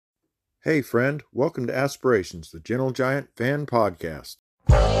Hey friend, welcome to Aspirations, the Gentle Giant Fan Podcast.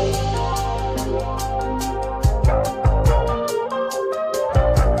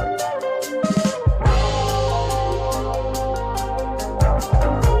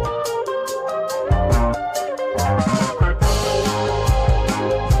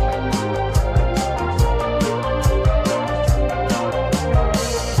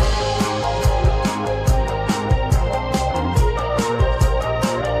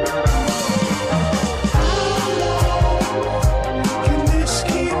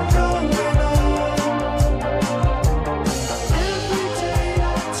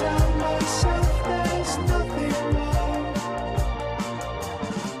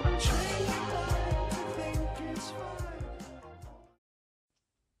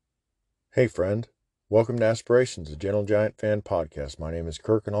 Hey friend, welcome to Aspirations, the Gentle Giant Fan Podcast. My name is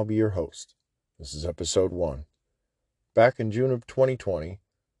Kirk and I'll be your host. This is episode 1. Back in June of 2020,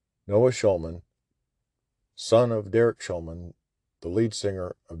 Noah Schulman, son of Derek Schulman, the lead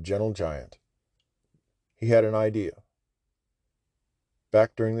singer of Gentle Giant, he had an idea.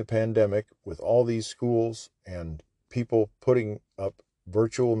 Back during the pandemic, with all these schools and people putting up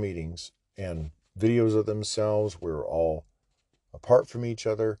virtual meetings and videos of themselves, we were all apart from each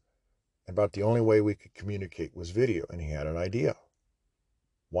other. About the only way we could communicate was video, and he had an idea.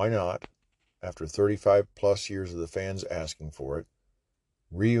 Why not, after 35 plus years of the fans asking for it,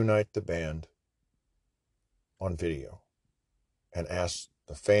 reunite the band on video and ask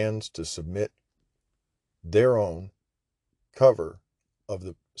the fans to submit their own cover of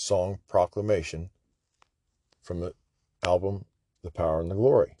the song Proclamation from the album The Power and the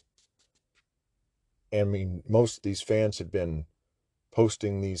Glory. And I mean, most of these fans had been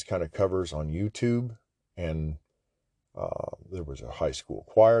posting these kind of covers on YouTube, and there was a high school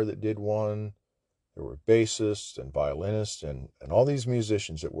choir that did one. There were bassists and violinists and all these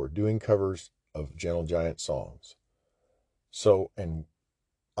musicians that were doing covers of Gentle Giant songs. So, and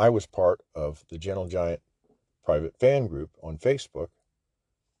I was part of the Gentle Giant private fan group on Facebook.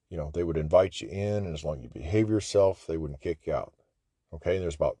 You know, they would invite you in, and as long as you behave yourself, they wouldn't kick you out. Okay,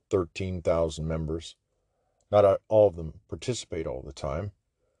 there's about 13,000 members. Not all of them participate all the time.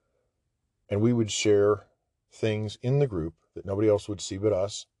 And we would share things in the group that nobody else would see but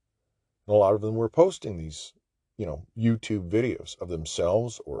us. And a lot of them were posting these, YouTube videos of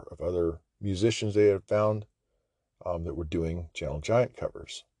themselves or of other musicians they had found that were doing Gentle Giant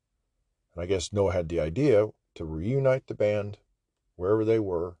covers. And I guess Noah had the idea to reunite the band wherever they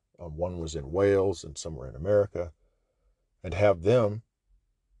were. One was in Wales and some were in America. And have them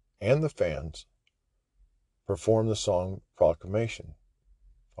and the fans perform the song Proclamation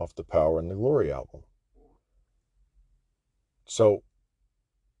off the Power and the Glory album. So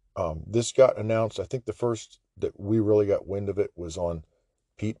this got announced. I think the first that we really got wind of it was on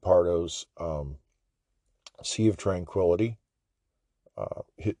Pete Pardo's Sea of Tranquility,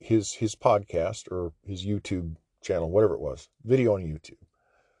 his podcast or his YouTube channel, whatever it was, video on YouTube.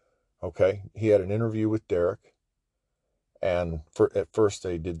 Okay, he had an interview with Derek, and at first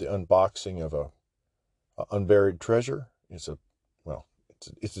they did the unboxing of a Unburied Treasure. It's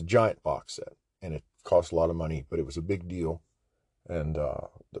a giant box set, and it cost a lot of money, but it was a big deal. And,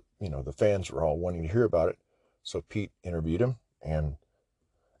 the fans were all wanting to hear about it. So Pete interviewed him. And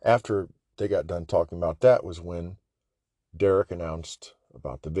after they got done talking about that was when Derek announced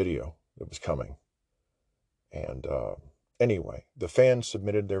about the video that was coming. And anyway, the fans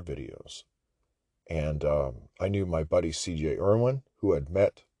submitted their videos. And I knew my buddy CJ Irwin, who had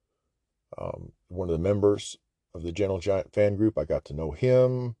met one of the members of the Gentle Giant fan group. I got to know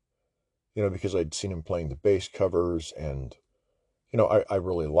him, because I'd seen him playing the bass covers, and I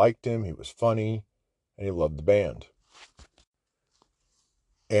really liked him. He was funny, and he loved the band.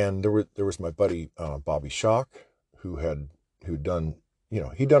 And there was my buddy Bobby Schock, who'd done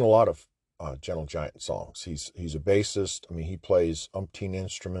he'd done a lot of Gentle Giant songs. He's a bassist. I mean, he plays umpteen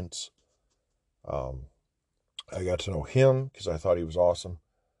instruments. I got to know him because I thought he was awesome.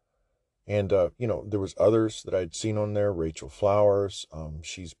 And there was others that I'd seen on there. Rachel Flowers.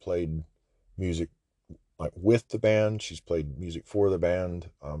 She's played music like with the band. She's played music for the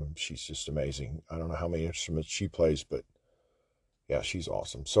band. She's just amazing. I don't know how many instruments she plays, but yeah, she's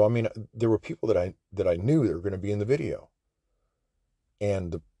awesome. So, I mean, there were people that I knew that were going to be in the video.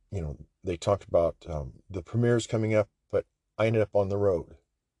 And, they talked about the premieres coming up, but I ended up on the road.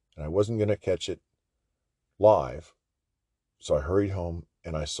 And I wasn't going to catch it live. So I hurried home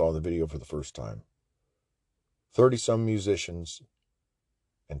and I saw the video for the first time. 30-some musicians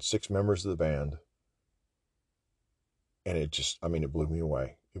and 6 members of the band. And it blew me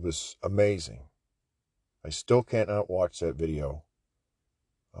away. It was amazing. I still can't not watch that video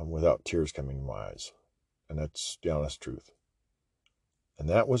without tears coming to my eyes. And that's the honest truth. And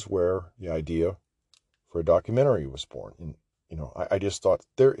that was where the idea for a documentary was born. And, I just thought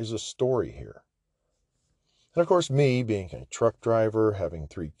there is a story here. And of course, me being a truck driver, having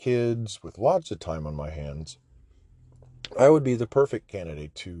 3 kids with lots of time on my hands, I would be the perfect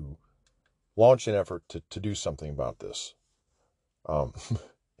candidate to launch an effort to do something about this. I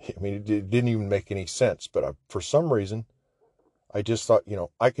mean, it didn't even make any sense, but for some reason, I just thought,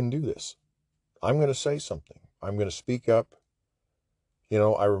 I can do this. I'm going to say something. I'm going to speak up.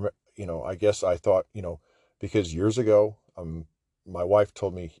 I guess I thought, because years ago, my wife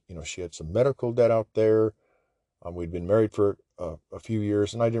told me, she had some medical debt out there. We'd been married for a few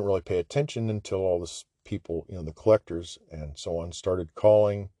years, and I didn't really pay attention until all this people, the collectors and so on, started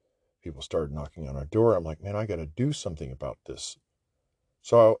calling. People started knocking on our door. I'm like, man, I got to do something about this.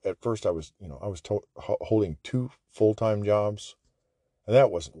 So at first I was holding 2 full-time jobs, and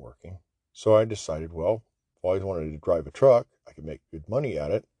that wasn't working. So I decided, well, I've always wanted to drive a truck. I could make good money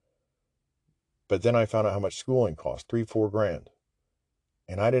at it. But then I found out how much schooling cost, $3-4 grand.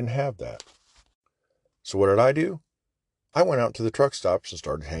 And I didn't have that. So what did I do? I went out to the truck stops and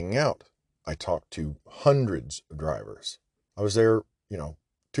started hanging out. I talked to hundreds of drivers. I was there,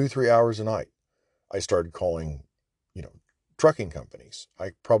 2-3 hours a night. I started calling, trucking companies.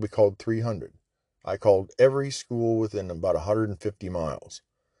 I probably called 300. I called every school within about 150 miles.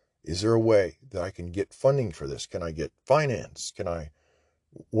 Is there a way that I can get funding for this? Can I get finance? Can I,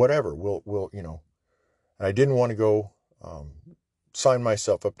 whatever, and I didn't want to go sign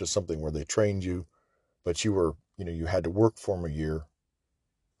myself up to something where they trained you, but you were, you had to work for them a year,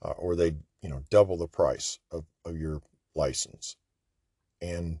 or they, double the price of your license.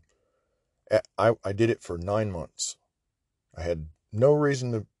 And I did it for 9 months. I had no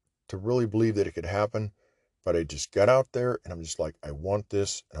reason to really believe that it could happen, but I just got out there and I'm just like, I want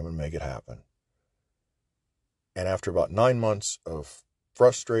this and I'm going to make it happen. And after about 9 months of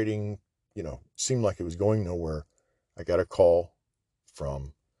frustrating, seemed like it was going nowhere, I got a call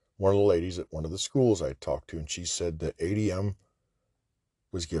from one of the ladies at one of the schools I talked to, and she said that ADM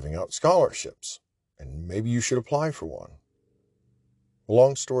was giving out scholarships and maybe you should apply for one.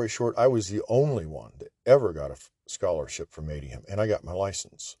 Long story short, I was the only one that ever got a scholarship from ADM, and I got my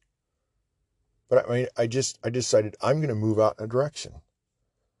license. But I mean, I decided I'm going to move out in a direction,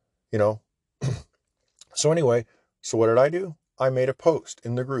 So anyway, so what did I do? I made a post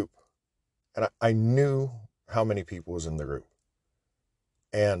in the group, and I knew how many people was in the group.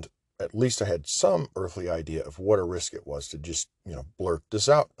 And at least I had some earthly idea of what a risk it was to just, blurt this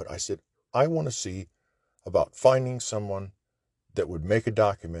out. But I said, I want to see about finding someone that would make a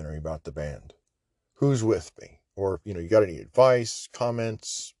documentary about the band. Who's with me? Or, you got any advice,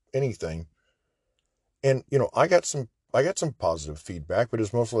 comments, anything. And, I got some positive feedback, but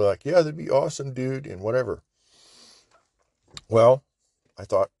it's mostly like, yeah, that'd be awesome, dude, and whatever. Well, I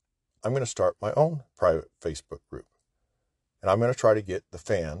thought, I'm going to start my own private Facebook group. And I'm going to try to get the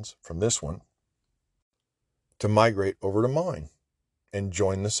fans from this one to migrate over to mine and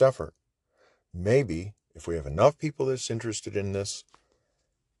join this effort. Maybe if we have enough people that's interested in this,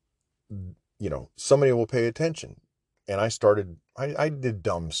 somebody will pay attention. And I did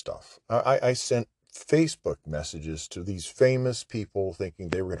dumb stuff. I sent Facebook messages to these famous people thinking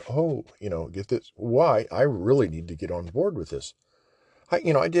they were going to, get this. Why? I really need to get on board with this.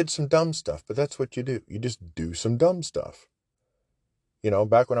 I did some dumb stuff, but that's what you do. You just do some dumb stuff.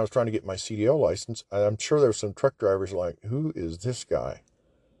 Back when I was trying to get my CDL license, I'm sure there were some truck drivers like, who is this guy?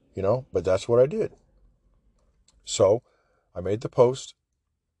 But that's what I did. So I made the post.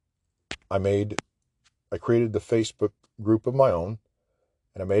 I created the Facebook group of my own,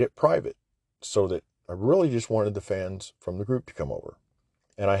 and I made it private so that I really just wanted the fans from the group to come over.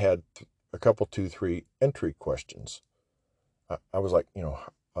 And I had a couple, 2-3 entry questions. I was like,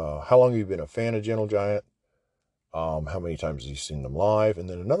 how long have you been a fan of Gentle Giant? How many times have you seen them live? And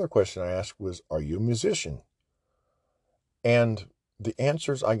then another question I asked was, are you a musician? And the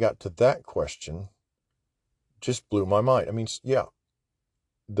answers I got to that question just blew my mind. I mean, yeah,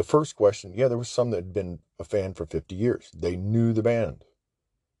 the first question, there was some that had been a fan for 50 years. They knew the band.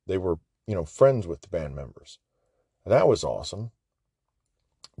 They were, friends with the band members. And that was awesome.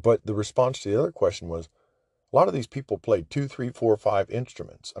 But the response to the other question was, a lot of these people played 2, 3, 4, 5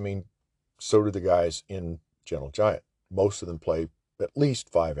 instruments. I mean, so do the guys in Gentle Giant. Most of them play at least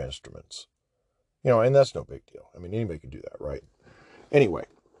 5 instruments. And that's no big deal. I mean, anybody can do that, right? Anyway,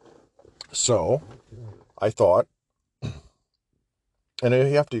 so I thought, and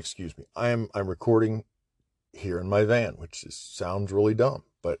you have to excuse me, I'm recording here in my van, which sounds really dumb,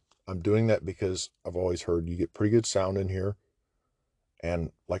 but I'm doing that because I've always heard you get pretty good sound in here.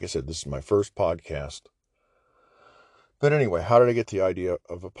 And like I said, this is my first podcast. But anyway, how did I get the idea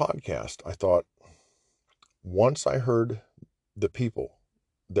of a podcast? I thought once I heard the people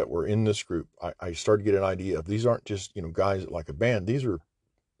that were in this group, I started to get an idea of these aren't just, guys that like a band.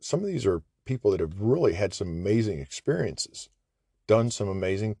 Some of these are people that have really had some amazing experiences, done some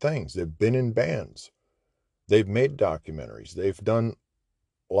amazing things. They've been in bands. They've made documentaries. They've done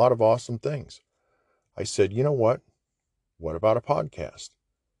a lot of awesome things. I said, you know what? What about a podcast?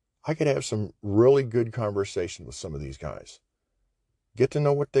 I could have some really good conversation with some of these guys. Get to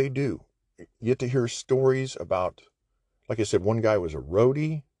know what they do. Get to hear stories about, like I said, one guy was a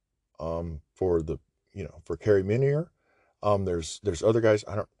roadie for Carrie Minier. There's other guys,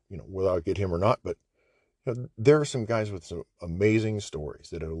 I don't, whether I'll get him or not, but there are some guys with some amazing stories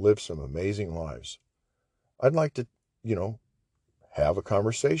that have lived some amazing lives. I'd like to, have a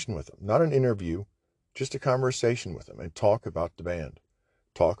conversation with them. Not an interview, just a conversation with them and talk about the band.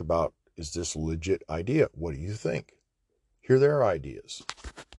 Talk about, is this a legit idea? What do you think? Hear their ideas.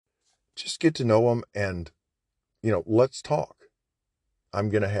 Just get to know them and, let's talk. I'm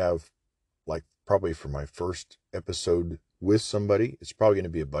going to have, like, probably for my first episode with somebody, it's probably going to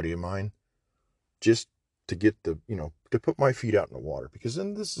be a buddy of mine, just to get to put my feet out in the water, because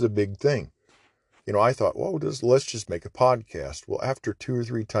then this is a big thing. I thought, well, let's just make a podcast. Well, after 2 or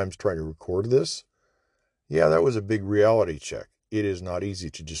 3 times trying to record this, yeah, that was a big reality check. It is not easy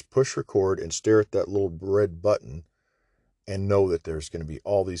to just push record and stare at that little red button and know that there's going to be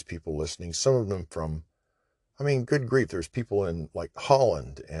all these people listening. Some of them from, good grief, there's people in like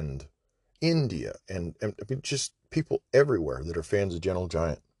Holland and India and just people everywhere that are fans of Gentle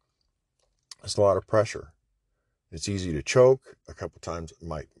Giant. It's a lot of pressure. It's easy to choke. A couple times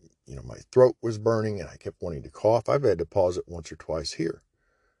my throat was burning and I kept wanting to cough. I've had to pause it once or twice here.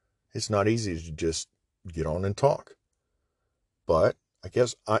 It's not easy to just get on and talk. But I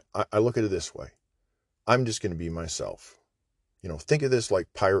guess I look at it this way. I'm just going to be myself. Think of this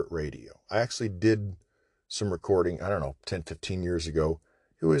like pirate radio. I actually did some recording, 10, 15 years ago.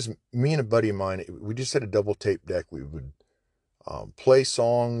 It was me and a buddy of mine. We just had a double tape deck. We would play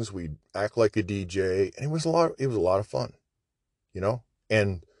songs. We'd act like a DJ. And it was a lot of fun,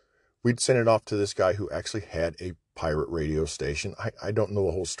 and we'd send it off to this guy who actually had a pirate radio station. I don't know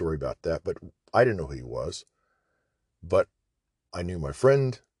the whole story about that, but I didn't know who he was. But I knew my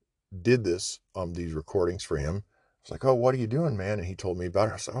friend did these recordings for him. I was like, oh, what are you doing, man? And he told me about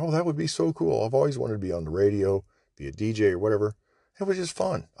it. I was like, oh, that would be so cool. I've always wanted to be on the radio, be a DJ or whatever. It was just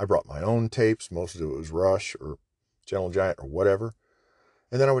fun. I brought my own tapes. Most of it was Rush or Gentle Giant or whatever.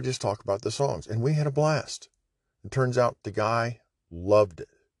 And then I would just talk about the songs. And we had a blast. It turns out the guy loved it.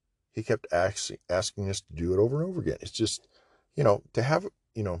 He kept asking us to do it over and over again. It's just, to have,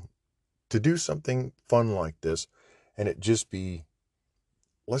 to do something fun like this and it just be,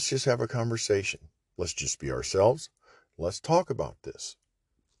 let's just have a conversation. Let's just be ourselves. Let's talk about this.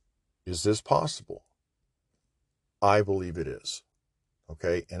 Is this possible? I believe it is.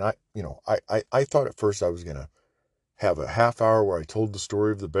 Okay. And I thought at first I was going to have a half hour where I told the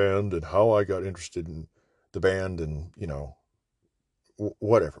story of the band and how I got interested in the band and,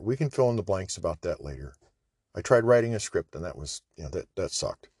 whatever. We can fill in the blanks about that later. I tried writing a script and that was, that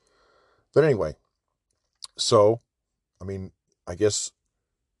sucked. But anyway, so, I guess,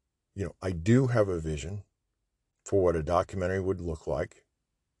 I do have a vision for what a documentary would look like.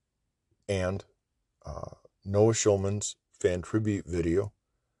 And Noah Schulman's fan tribute video,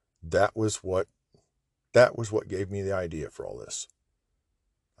 that was what gave me the idea for all this.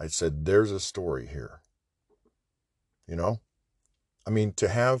 I said, there's a story here.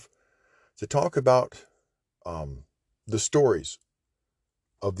 To talk about the stories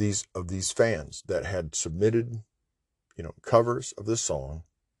of these fans that had submitted, covers of the song,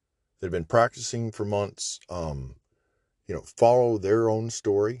 that had been practicing for months, follow their own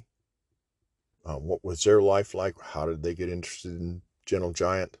story. What was their life like? How did they get interested in Gentle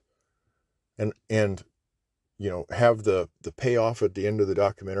Giant? And have the payoff at the end of the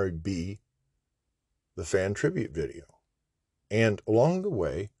documentary be the fan tribute video. And along the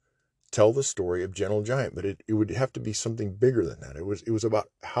way, tell the story of Gentle Giant, but it would have to be something bigger than that. It was about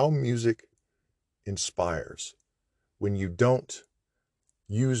how music inspires when you don't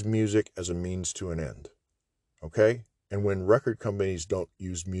use music as a means to an end. Okay? And when record companies don't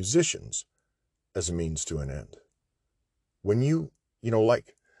use musicians as a means to an end. When the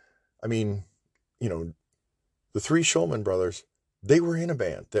 3 Shulman brothers, they were in a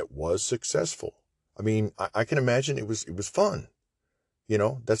band that was successful. I can imagine it was fun.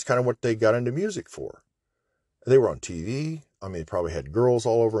 That's kind of what they got into music for. They were on TV. They probably had girls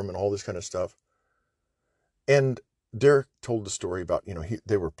all over them and all this kind of stuff. And Derek told the story about,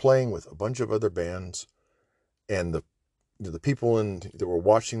 they were playing with a bunch of other bands, and the people that were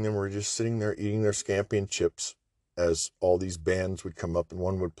watching them were just sitting there eating their scampi and chips as all these bands would come up, and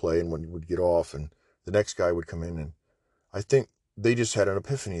one would play and one would get off, and the next guy would come in. And I think they just had an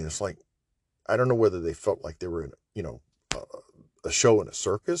epiphany. It's like, I don't know whether they felt like they were in, a show in a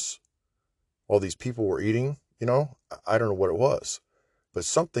circus while these people were eating, I don't know what it was, but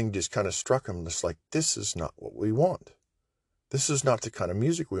something just kind of struck them. It's like, this is not what we want. This is not the kind of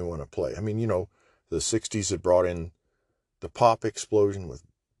music we want to play. I mean, the 60s had brought in the pop explosion with,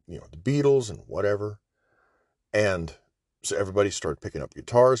 the Beatles and whatever. And so everybody started picking up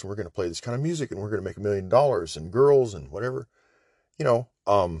guitars, and we're going to play this kind of music, and we're going to make $1 million, and girls and whatever,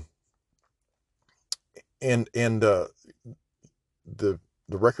 and the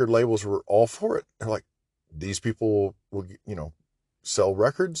record labels were all for it. They're like, these people will, sell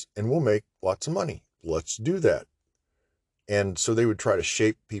records and we'll make lots of money. Let's do that. And so they would try to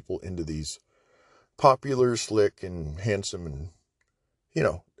shape people into these popular, slick, and handsome, and,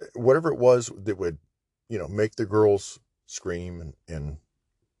 whatever it was that would, make the girls scream and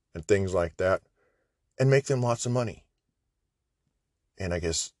things like that, and make them lots of money. And I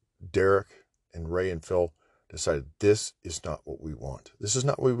guess Derek and Ray and Phil decided, this is not what we want. This is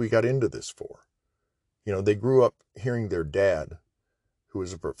not what we got into this for. They grew up hearing their dad, who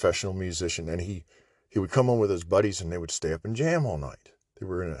was a professional musician, and he would come home with his buddies, and they would stay up and jam all night. They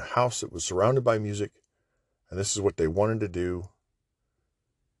were in a house that was surrounded by music, and this is what they wanted to do.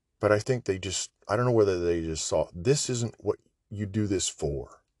 But I think I don't know whether they just saw, this isn't what you do this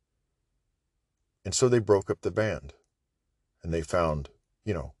for. And so they broke up the band, and they found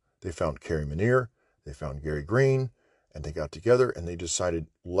Kerry Minnear, they found Gary Green, and they got together, and they decided,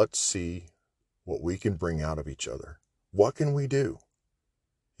 let's see what we can bring out of each other. What can we do?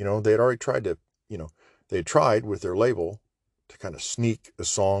 They had already tried to, they had tried with their label to kind of sneak a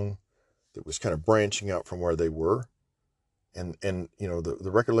song that was kind of branching out from where they were. And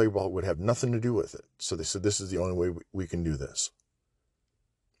the record label would have nothing to do with it. So they said, this is the only way we can do this.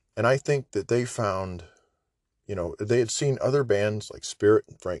 And I think that they found, they had seen other bands like Spirit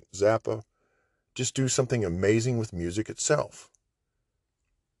and Frank Zappa just do something amazing with music itself.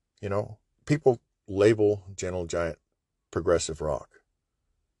 People label Gentle Giant progressive rock.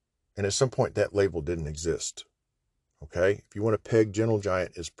 And at some point, that label didn't exist. Okay? If you want to peg Gentle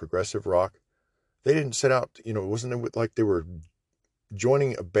Giant as progressive rock, they didn't set out, it wasn't like they were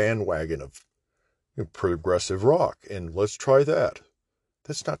joining a bandwagon of progressive rock, and let's try that.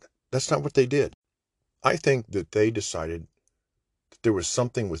 That's not what they did. I think that they decided that there was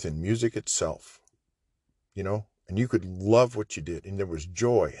something within music itself, and you could love what you did, and there was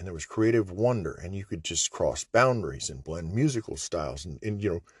joy, and there was creative wonder, and you could just cross boundaries and blend musical styles, and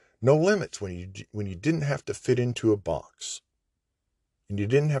no limits when you didn't have to fit into a box, and you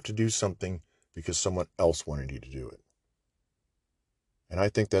didn't have to do something because someone else wanted you to do it. And I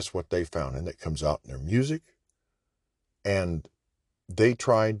think that's what they found, and that comes out in their music. And they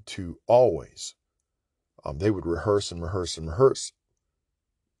tried to always, they would rehearse and rehearse and rehearse,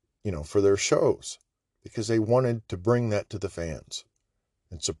 for their shows, because they wanted to bring that to the fans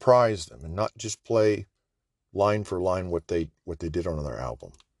and surprise them, and not just play line for line what they did on their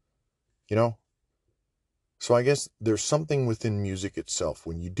album. So I guess there's something within music itself.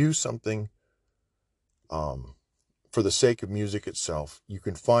 When you do something for the sake of music itself, you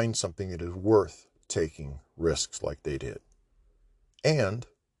can find something that is worth taking risks like they did. And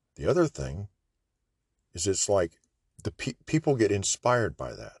the other thing is, it's like the people get inspired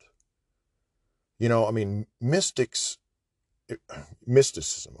by that.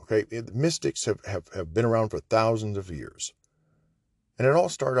 Mysticism, okay? Mystics have been around for thousands of years. And it all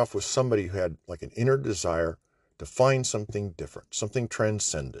started off with somebody who had like an inner desire to find something different, something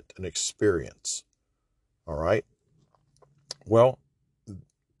transcendent, an experience. All right? Well,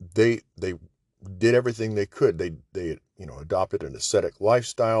 they did everything they could. They adopted an ascetic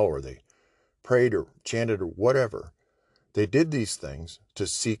lifestyle, or they prayed or chanted or whatever. They did these things to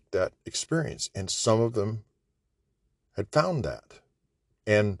seek that experience, and some of them had found that.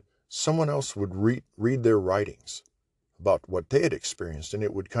 And someone else would read their writings about what they had experienced, and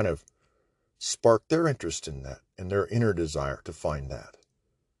it would kind of spark their interest in that and their inner desire to find that.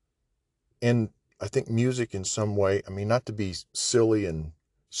 And I think music in some way, not to be silly and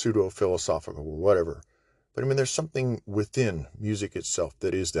pseudo-philosophical or whatever, but there's something within music itself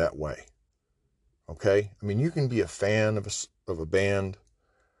that is that way. Okay? you can be a fan of a band,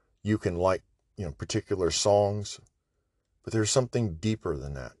 you can like, particular songs, but there's something deeper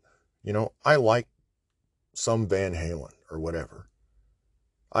than that. I like some Van Halen or whatever.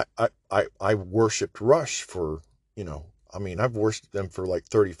 I worshipped Rush for I mean, I've worshipped them for like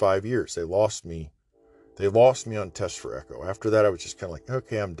 35 years. They lost me on Test for Echo. After that, I was just kind of like,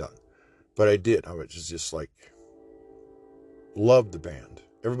 okay, I'm done. But I did. I was just like, loved the band.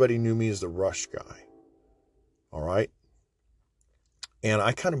 Everybody knew me as the Rush guy. All right. And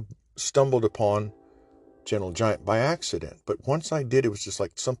I kind of stumbled upon Gentle Giant by accident. But once I did, it was just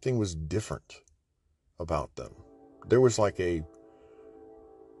like something was different about them. There was like I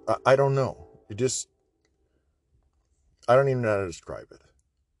don't know. I don't even know how to describe it.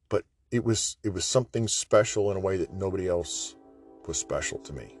 But it was something special in a way that nobody else was special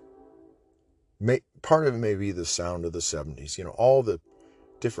to me. Part of it may be the sound of the 70s. All the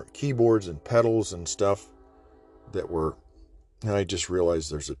different keyboards and pedals and stuff that were... And I just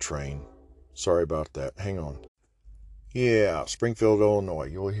realized there's a train. Sorry about that. Hang on. Yeah, Springfield, Illinois.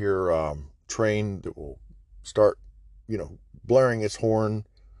 You'll hear train that will start, blaring its horn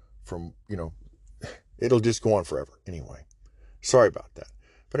from, it'll just go on forever. Anyway, sorry about that.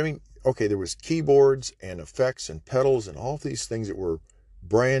 But I mean, okay, there was keyboards and effects and pedals and all of these things that were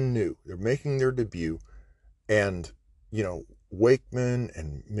brand new. They're making their debut. And, Wakeman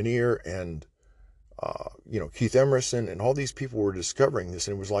and Minnear and, Keith Emerson and all these people were discovering this.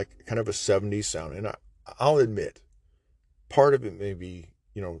 And it was like kind of a 70s sound. And I'll admit, part of it may be,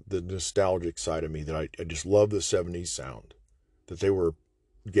 the nostalgic side of me that I just love the 70s sound that they were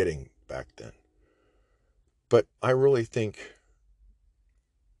getting back then. But I really think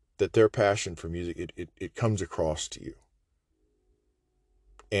that their passion for music, it comes across to you.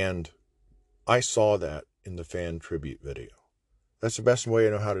 And I saw that in the fan tribute video. That's the best way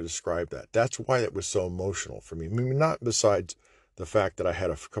I know how to describe that. That's why it was so emotional for me. I mean, not besides the fact that I had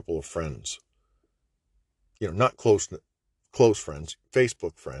a couple of friends, not close friends,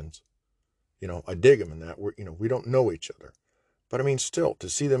 Facebook friends. I dig them in that. We don't know each other. But I mean, still, to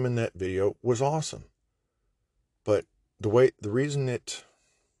see them in that video was awesome. But the reason it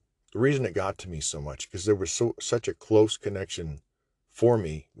got to me so much, because there was such a close connection for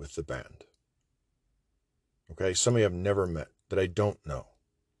me with the band. Okay, somebody I've never met, that I don't know.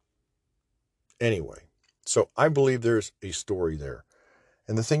 Anyway, so I believe there's a story there.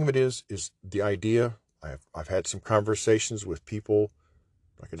 And the thing of it is the idea, I've had some conversations with people,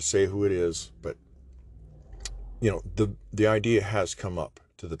 I'm not going to say who it is, but, the idea has come up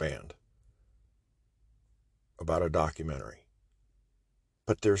to the band about a documentary.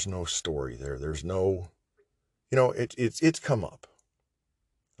 But there's no story there. There's no, it's come up.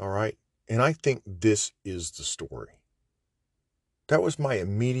 All right? And I think this is the story. That was my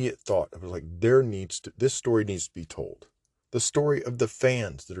immediate thought. I was like, this story needs to be told. The story of the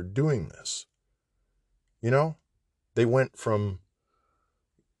fans that are doing this. They went from,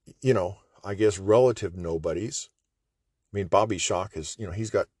 I guess, relative nobodies. I mean, Bobby Schock is, he's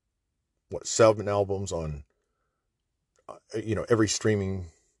got, 7 albums on, every streaming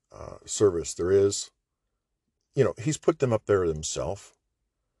service there is. He's put them up there himself.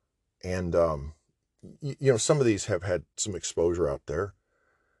 And, some of these have had some exposure out there.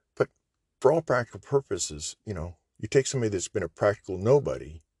 But for all practical purposes, you take somebody that's been a practical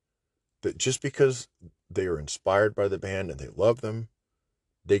nobody, that just because they are inspired by the band and they love them,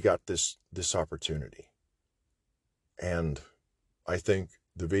 they got this opportunity. And I think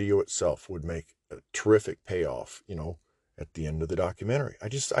the video itself would make a terrific payoff, at the end of the documentary.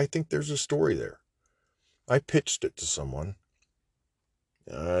 I think there's a story there. I pitched it to someone.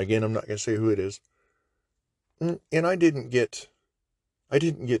 Again, I'm not going to say who it is. And I didn't get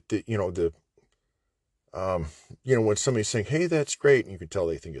the, when somebody's saying, hey, that's great, and you can tell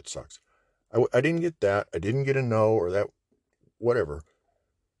they think it sucks. I didn't get that. I didn't get a no or that, whatever.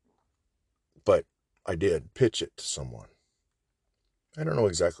 But I did pitch it to someone. I don't know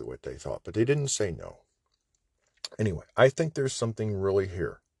exactly what they thought, but they didn't say no. Anyway, I think there's something really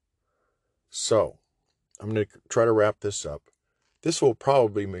here. So, I'm going to try to wrap this up. This will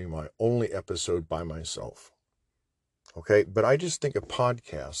probably be my only episode by myself. Okay, but I just think a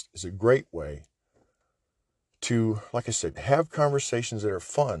podcast is a great way to, like I said, have conversations that are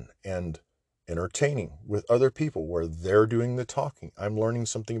fun and entertaining with other people where they're doing the talking. I'm learning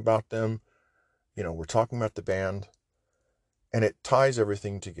something about them. We're talking about the band, and it ties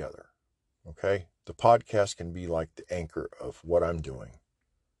everything together. Okay, the podcast can be like the anchor of what I'm doing.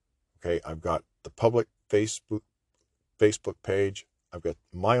 Okay, I've got the public Facebook page. I've got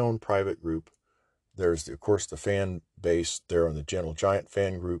my own private group. There's, of course, the fan base there on the Gentle Giant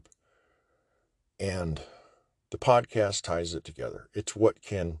fan group. And the podcast ties it together. It's what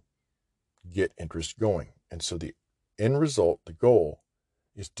can get interest going. And so the end result, the goal,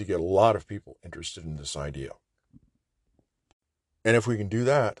 is to get a lot of people interested in this idea. And if we can do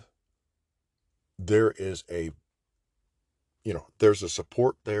that, there is a there's a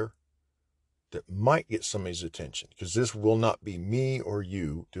support there that might get somebody's attention, because this will not be me or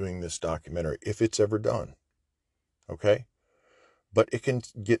you doing this documentary if it's ever done. Okay? But it can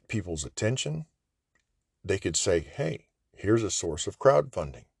get people's attention. They could say, hey, here's a source of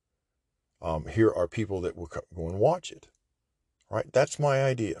crowdfunding. Here are people that will go and watch it. Right? That's my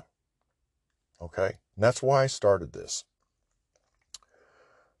idea. Okay? And that's why I started this.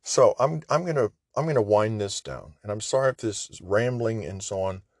 So I'm gonna wind this down. And I'm sorry if this is rambling and so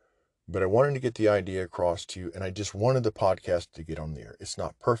on, but I wanted to get the idea across to you, and I just wanted the podcast to get on the air. It's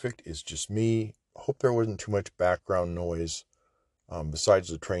not perfect. It's just me. I hope there wasn't too much background noise besides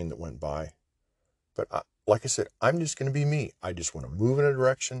the train that went by. But like I said, I'm just going to be me. I just want to move in a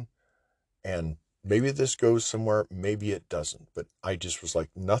direction, and maybe this goes somewhere, maybe it doesn't. But I just was like,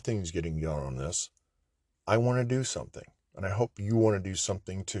 nothing's getting done on this. I want to do something, and I hope you want to do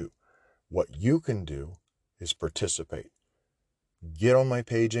something too. What you can do is participate. Get on my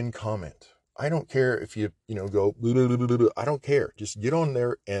page and comment. I don't care if you go, I don't care. Just get on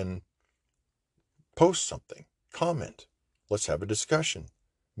there and post something. Comment. Let's have a discussion.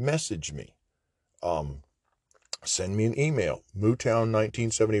 Message me. Send me an email.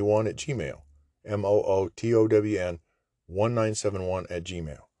 mootown1971@gmail. MOOTOWN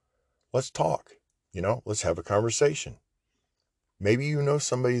 1971@gmail. Let's talk. Let's have a conversation. Maybe you know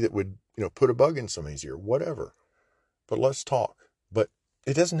somebody that would, put a bug in somebody's ear, whatever. But let's talk. But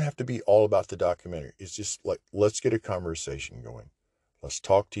it doesn't have to be all about the documentary. It's just like, let's get a conversation going. Let's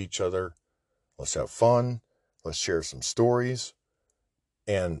talk to each other. Let's have fun. Let's share some stories.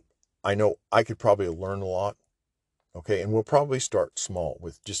 And I know I could probably learn a lot. Okay. And we'll probably start small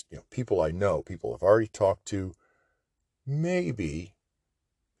with just, people I know, people I've already talked to. Maybe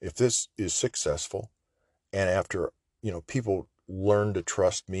if this is successful, and after, people learn to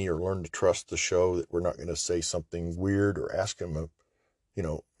trust me or learn to trust the show, that we're not going to say something weird or ask them a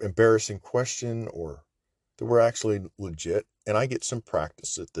embarrassing question, or that we're actually legit, and I get some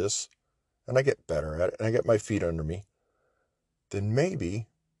practice at this, and I get better at it, and I get my feet under me, then maybe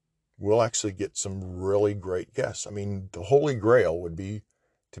we'll actually get some really great guests. I mean, the holy grail would be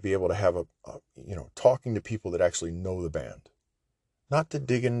to be able to have talking to people that actually know the band, not to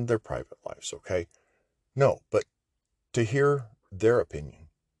dig into their private lives. Okay. No, but to hear their opinion,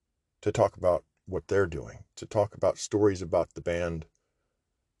 to talk about what they're doing, to talk about stories about the band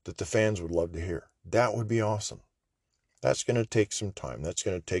that the fans would love to hear. That would be awesome. That's going to take some time. That's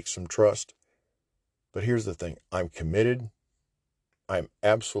going to take some trust. But here's the thing. I'm committed. I'm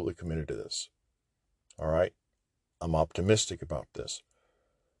absolutely committed to this. All right. I'm optimistic about this.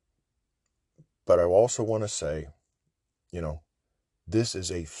 But I also want to say, this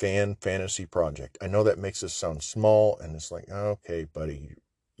is a fan fantasy project. I know that makes us sound small, and it's like, okay, buddy.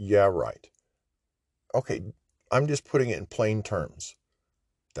 Yeah, right. Okay. I'm just putting it in plain terms.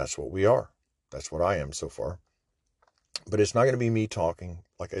 That's what we are. That's what I am so far. But it's not going to be me talking.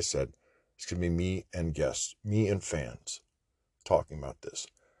 Like I said, it's going to be me and guests, me and fans talking about this.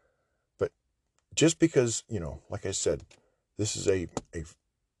 But just because, like I said, this is a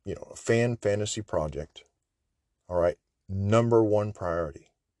fan fantasy project. All right. Number one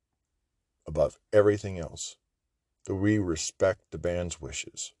priority above everything else, that we respect the band's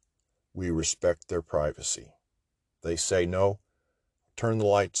wishes. We respect their privacy. They say no, turn the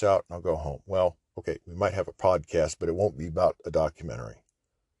lights out and I'll go home. Well, okay, we might have a podcast, but it won't be about a documentary.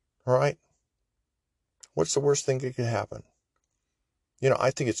 All right? What's the worst thing that could happen?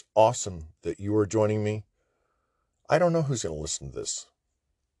 I think it's awesome that you are joining me. I don't know who's going to listen to this.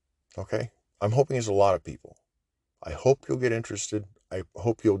 Okay? I'm hoping it's a lot of people. I hope you'll get interested. I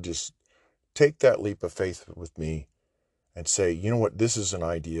hope you'll just take that leap of faith with me and say, you know what, this is an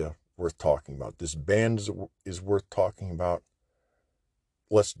idea worth talking about. This band is worth talking about.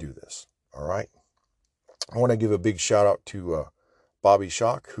 Let's do this. All right? I want to give a big shout out to Bobby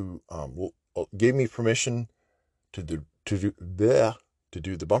Shock, who gave me permission to do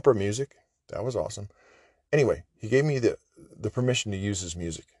the bumper music. That was awesome. Anyway, he gave me the permission to use his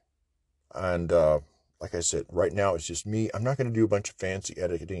music. And like I said, right now it's just me. I'm not going to do a bunch of fancy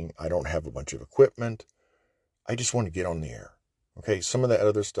editing. I don't have a bunch of equipment. I just want to get on the air. Okay, some of that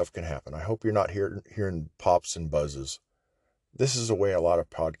other stuff can happen. I hope you're not hearing pops and buzzes. This is the way a lot of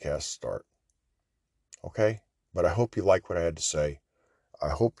podcasts start. Okay? But I hope you like what I had to say. I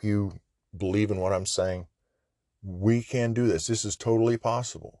hope you believe in what I'm saying. We can do this. This is totally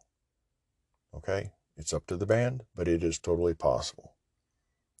possible. Okay? It's up to the band, but it is totally possible.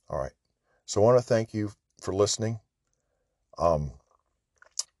 All right. So I want to thank you for listening. And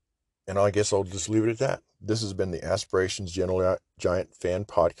I guess I'll just leave it at that. This has been the Aspirations Gentle Giant Fan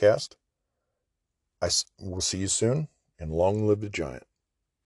Podcast. I will see you soon. and long live the giant.